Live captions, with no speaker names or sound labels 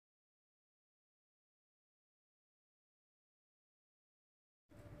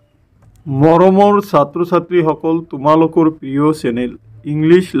মৰমৰ ছাত্ৰ ছাত্ৰীসকল তোমালোকৰ প্ৰিয় চেনেল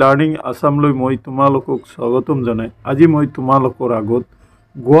ইংলিছ লাৰ্নিং আসামলৈ মই তোমালোকক স্বাগতম জনাই আজি মই তোমালোকৰ আগত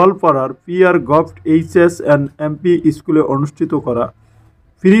গোৱালপাৰাৰ PR govt HS and MP স্কুলে অনুষ্ঠিত কৰা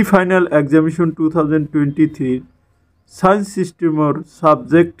pre final examination 2023 science সিস্টেমৰ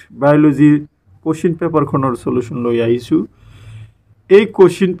subject biology question পেপাৰখনৰ solution লৈ আহিছো। এই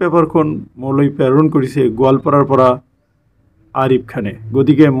কোশ্চিন পেপাৰখন মোলৈ প্ৰেৰণ কৰিছে গোৱালপাৰাৰ পৰা আৰিফ খানে।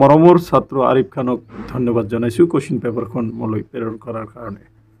 গতিকে মৰমৰ ছাত্ৰ আৰিফ খানক ধন্যবাদ জনাইছো কোশ্চিন পেপাৰখন মোলৈ প্ৰেৰণ কৰাৰ কাৰণে।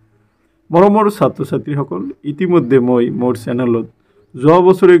 মৰমৰ ছাত্ৰ ছাত্ৰীসকল, ইতিমধ্যে মই মোৰ চেনেলত যোৱা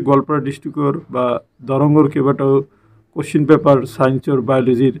বছৰে গোৱালপাৰা ডিষ্ট্ৰিক্টৰ বা দৰঙৰ কেইবাটাও কোশ্চিন পেপাৰ সায়েন্সৰ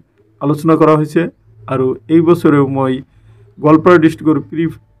বায়োলজিৰ আলোচনা কৰা হৈছে আৰু এই বছৰেও মই গোৱালপাৰা ডিষ্ট্ৰিক্টৰ pre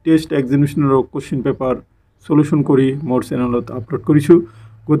test এক্সামিনেশ্যনৰ question paper solution কৰি মোৰ চেনেলত আপলোড কৰিছো।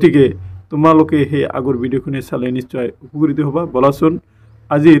 গতিকে তোমালোকে সেই আগৰ ভিডিঅ'খনে চালে নিশ্চয় উপকৃত হবা। বলাচোন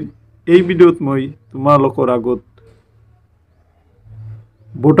আজিৰ এই ভিডিঅ'ত মই তোমালোকৰ আগত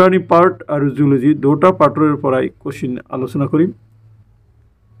বটানি পাৰ্ট আৰু জুলজি দুটা পাৰ্টৰ পৰাই কোশ্চিন আলোচনা কৰিম।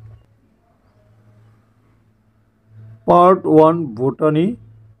 পাৰ্ট 1 বটানি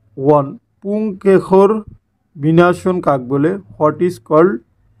 1 পুংকেশৰ বিনাশন কাক বলে? What is cold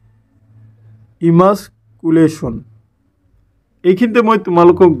emasculation. এইখিনিতে মই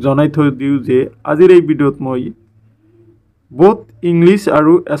তোমালোকক জনাই থৈ দিওঁ যে আজিৰ এই ভিডিঅ'ত মই বোথ ইংলিছ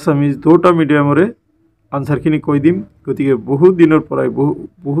আৰু আছামিজ দুটা মিডিয়ামৰে আনসাৰখিনি কৈ দিম। গতিকে বহুত দিনৰ পৰাই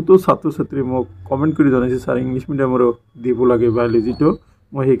বহুতো ছাত্ৰ ছাত্ৰী মোক কমেণ্ট কৰি জনাইছে ছাৰ ইংলিছ মিডিয়ামৰো দিব লাগে বায়োলজিটো।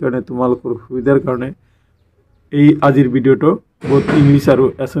 মই সেইকাৰণে তোমালোকৰ সুবিধাৰ কাৰণে এই আজিৰ ভিডিঅ'টো বোথ ইংলিছ আৰু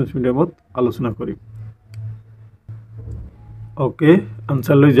আছামিজ মিডিয়ামত আলোচনা কৰিম। ওকে,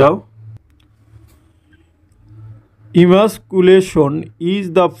 আনসাৰলৈ যাওঁ। Emasculation is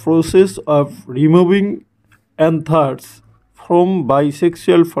the process of removing anthers from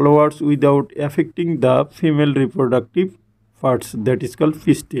bisexual flowers without affecting the female reproductive parts, that is called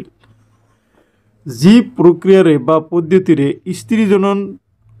pistil. যি প্ৰক্ৰিয়াৰে বা পদ্ধতিৰে স্ত্ৰী জনন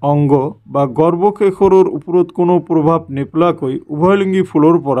অংগ বা গৰ্ভকেশৰৰ ওপৰত কোনো প্ৰভাৱ নেপেলাকৈ উভয়লিংগী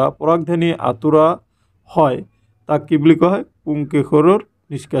ফুলৰ পৰা পৰাগধানী আঁতৰা হয় তাক কি বুলি কোৱা হয়? পুংকেশৰৰ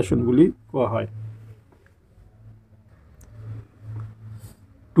নিষ্কাশন বুলি কোৱা হয়।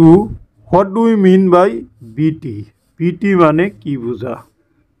 2. What do we mean by BT? BT মানে কি বুঝা?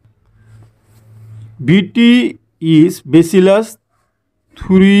 BT is Bacillus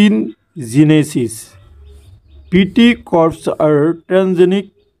thuringiensis. BT crops are transgenic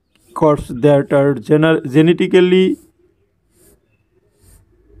crops that are genetically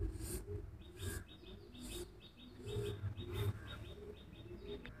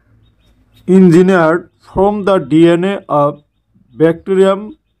engineered from the DNA of bacterium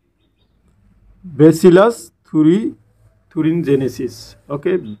Bacillus thuringiensis.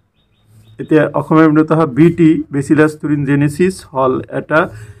 Okay, এতিয়া অসমীয়া বিনতা BT Bacillus thuringiensis হল এটা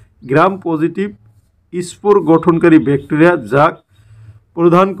gram positive spore গঠনকারী bacteria যাক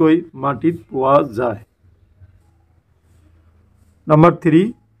প্রধানকৈ মাটিত পোৱা যায়। Number 3,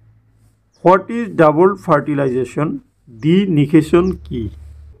 what is double fertilisation? দ্বি নিষেচন কি?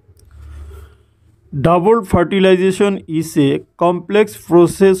 Double fertilization is a complex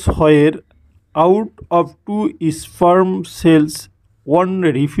process where out of two sperm cells one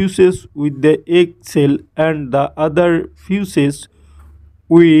refuses with the egg cell and the other fuses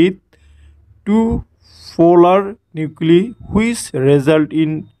with two polar nuclei which result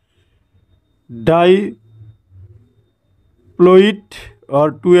in diploid or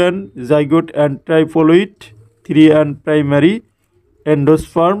 2n zygote and triploid 3n primary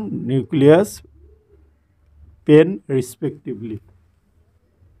endosperm nucleus pen respectively.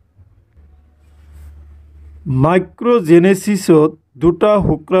 মাইক্রোজেনেসিসত দুটা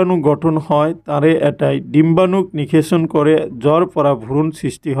শুক্রাণু গঠন হয়, তারে এটাই ডিম্বাণুক নিষেচন করে জ্বর পৰা ভ্ৰূণ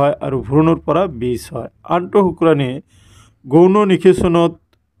সৃষ্টি হয় আৰু ভ্ৰূণৰ পৰা বীজ হয়। আনটো শুক্ৰাণে গৌণ নিষেচনত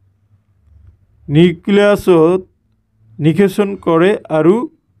নিউক্লিয়াছত নিষেচন কৰে আৰু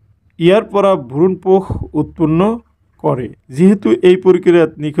ইয়াৰ পৰা ভ্ৰূণ কোষ উৎপন্ন কৰে। যেহেতু এই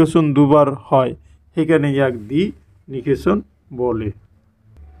প্ৰক্ৰিয়াত নিষেচন দুবাৰ হয় সেইকাৰণে ইয়াক দ্বি নিষেচন বলে।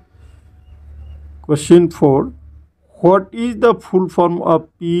 Question 4. What is the full form of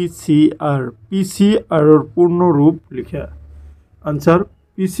PCR? PCR or পূর্ণ রূপ লিখা। Answer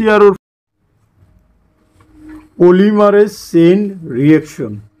PCR or polymerase chain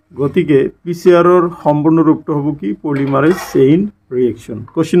reaction. গতিকে PCR or সম্পূর্ণ রূপটো হ'ব কি? polymerase chain reaction.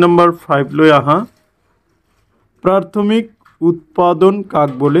 Question number 5 লৈ আহা। প্ৰাথমিক উৎপাদন কাক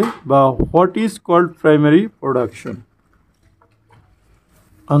বলে বা what is called primary production?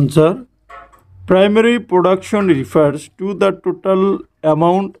 Answer, primary production refers to the total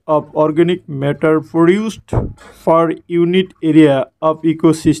amount of organic matter produced per unit area of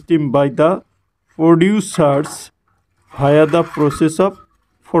ecosystem by the producers via the process of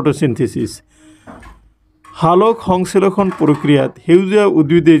photosynthesis. হালক সংশ্লেষণ প্ৰক্ৰিয়াত সেউজীয়া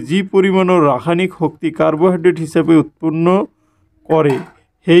উদ্ভিদে যি পৰিমাণৰ ৰাসায়নিক শক্তি কাৰ্বহাইড্ৰেট হিচাপে উৎপন্ন কৰে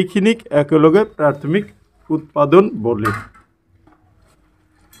সেইখিনিক একেলগে প্ৰাথমিক উৎপাদন বোলে।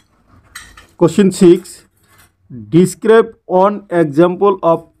 Question 6. Describe one example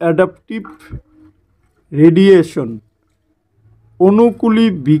of adaptive radiation. অনুকূলী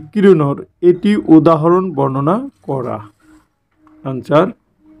বিকিরণের এটি উদাহরণ বর্ণনা করা। Answer.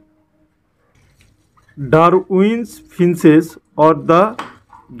 Darwin's finches or the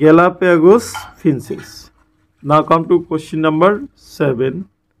Galapagos finches. Now come to question number 7.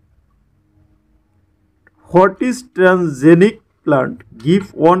 What is transgenic plant? Give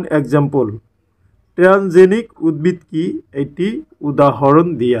one example. Transgenic উদ্ভিদ কি এটি উদাহরণ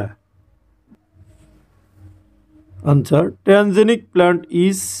দিয়া। Answer. Transgenic plant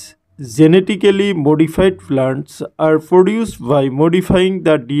is genetically modified plants are produced by modifying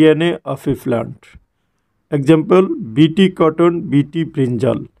the DNA of a plant. Example, BT cotton, BT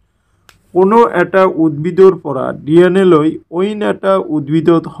brinjal. কোনো এটা উদ্ভিদৰ পৰা DNA লৈ অইন এটা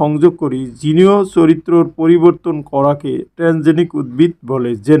উদ্ভিদত সংযোগ কৰি জিনীয় চৰিত্ৰৰ পৰিৱৰ্তন কৰাকে ট্ৰেন্সজেনিক উদ্ভিদ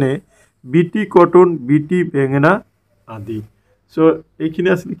বলে, যেনে বিটি কটন, বিটি বেঙেনা আদি। সো এইখিনি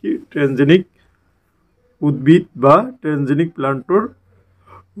আছিল কি ট্ৰেন্সজেনিক উদ্ভিদ বা ট্ৰেন্সজেনিক প্লান্টৰ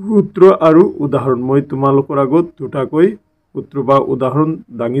সূত্ৰ আৰু উদাহৰণ। মই তোমালোকৰ আগত দুটাকৈ সূত্ৰ বা উদাহৰণ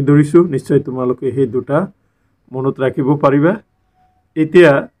দাঙি ধৰিছোঁ, নিশ্চয় তোমালোকে সেই দুটা মনত ৰাখিব পাৰিবা।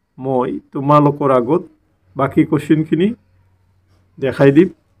 এতিয়া মই তোমালোকৰ আগত বাকি কোশ্চেনখিনি দেখাই দিম।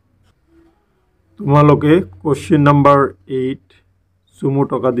 তোমালোকে কোশ্চেন নাম্বাৰ 8 চুমু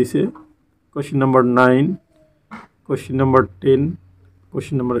টকা দিছে, question number 9, question number 10,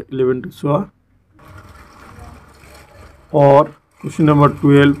 question number 11 চোৱা, और क्वेश्चन नंबर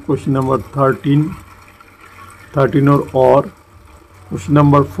 12, क्वेश्चन नंबर 13 और question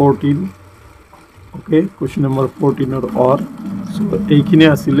number 14, okay question number 14 और सो এইখিনি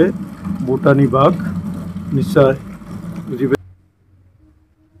আছিলে বোটানি ভাগ, নিশ্চয় বুঝিবে।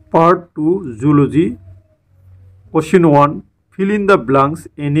 Part 2 zoology. Question 1, fill in the blanks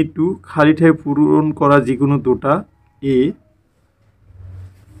any two, খালি ঠাই পূরণ করা যিকোনো দুটা। এ,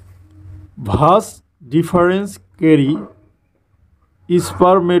 vast difference carry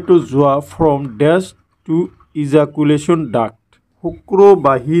স্পারমেটোজোয়া from dash two ejaculation duct.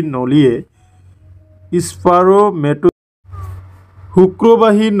 শুক্ৰবাহী নলীয়ে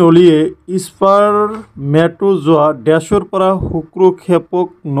স্পাৰমেটোজোয়া ড্যাশৰ পৰা শুক্ৰক্ষেপক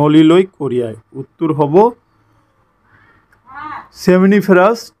নলীলৈ কঢ়িয়ায়। উত্তৰ হ'ব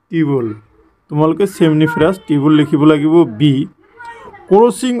সেমিনিফেৰাছ টিউবুল। তোমালোকে সেমিনিফেৰাছ টিউবুল লিখিব লাগিব। B,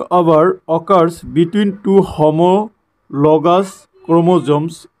 crossing over occurs between two homologous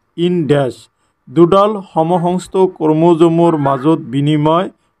chromosomes in dash. দুডাল সমসংস্থ ক্ৰমোজোমৰ মাজত বিনিময়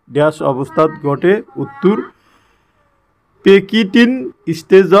ড্যাশ অৱস্থাত ঘটে। উত্তৰ পেকিটিন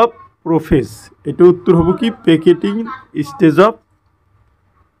স্টেজ অফ প্ৰফেজ। এইটো উত্তৰ হ'ব কি পেকিটিন stage of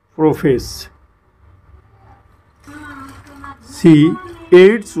প্ৰফেজ। C,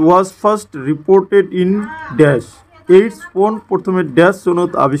 AIDS was first reported in dash. AIDS প্রথমে ড্যাশ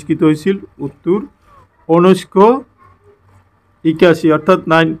চনত আবিষ্কৃত হয়েছিল। উত্তর 1981 অর্থাৎ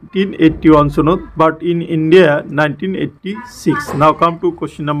 1981 চনত, বাট ইন ইন্ডিয়া 1986। নাও come to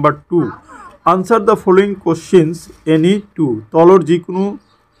question number 2। Answer the following questions any two.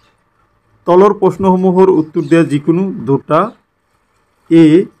 তলৰ প্ৰশ্নসমূহৰ উত্তৰ দিয়া যিকোনো দুটা। এ,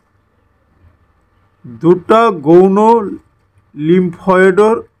 দুটা গৌণ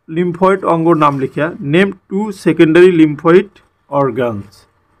লিম্ফয়েড অঙ্গৰ নাম লিখা। Name two secondary lymphoid অৰ্গানস।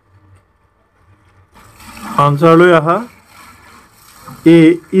 আনসাৰলৈ আহা। এ,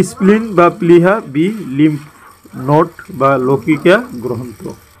 স্প্লিন বা প্লিহা। বি, লিম্ফ নোড বা লৌকিকা গ্ৰন্থ।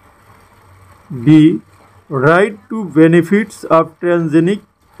 B, right two benefits of transgenic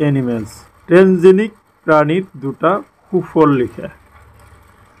animals. Transgenic প্রাণীর দুটা সুফল লিখা।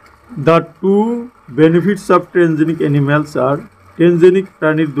 The two benefits of transgenic animals are, transgenic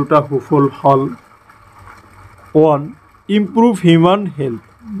প্রাণীর দুটা সুফল হল 1, ইম্প্রুভ হিউম্যান হেলথ,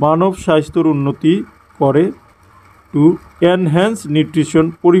 মানব স্বাস্থ্যর উন্নতি করে। 2, এনহ্যান্স নিউট্রিশন,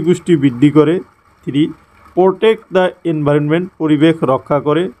 পরিপুষ্টি বৃদ্ধি করে। 3, প্রোটেক্ট দ্য এনভায়রনমেন্ট, পরিবেশ রক্ষা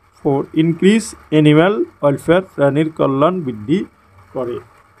করে। 4, ইনক্রিজ এনিম্যাল ওয়েলফেয়ার, প্রাণীর কল্যাণ বৃদ্ধি করে।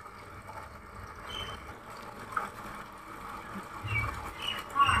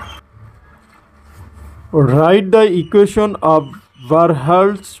 Write the equation of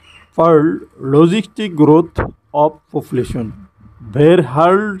Verhulst-Pearl logistic growth of population.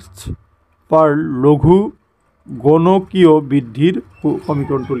 ভেৰহাল্টছ পাৰ লঘু গণকীয় বৃদ্ধিৰ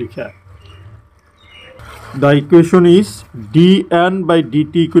সমীকৰণটো লিখা। The equation is dn by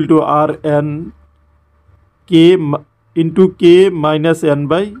dt equal to rn k into k minus n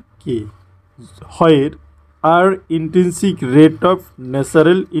by k, where r intrinsic rate of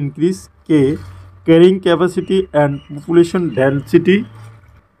natural increase, k carrying capacity and population density.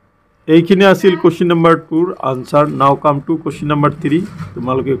 এইখিনি আছিল question number 2 answer. Now come to question number 3.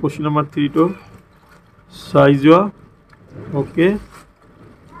 তোমালোকে question number 3 to চাই যোৱা। Okay,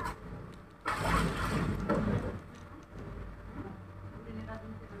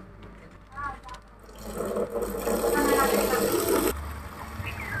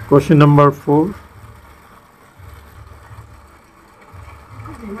 question number 4.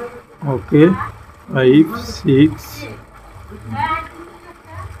 Okay, 5 6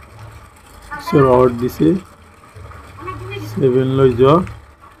 দিছে 7 লৈ যোৱা।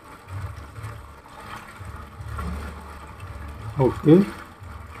 Okay,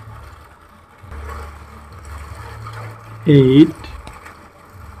 8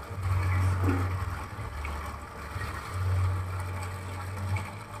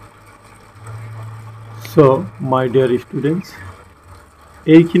 so my dear students,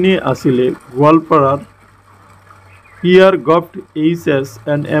 এইখিনি আছিলে গোৱালপাৰাৰ Pyar govt HS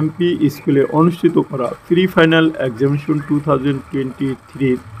and M P স্কুলে অনুষ্ঠিত কৰা pre final examination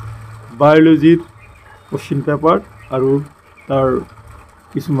 2023 বায়'লজিৰ question paper আৰু তাৰ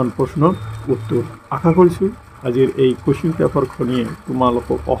কিছুমান প্ৰশ্নৰ উত্তৰ। আশা কৰিছোঁ আজিৰ এই কুৱেশ্যন পেপাৰখনিয়ে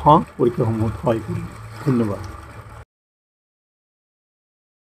তোমালোকক অহা পৰীক্ষাসমূহত সহায় কৰিব। ধন্যবাদ।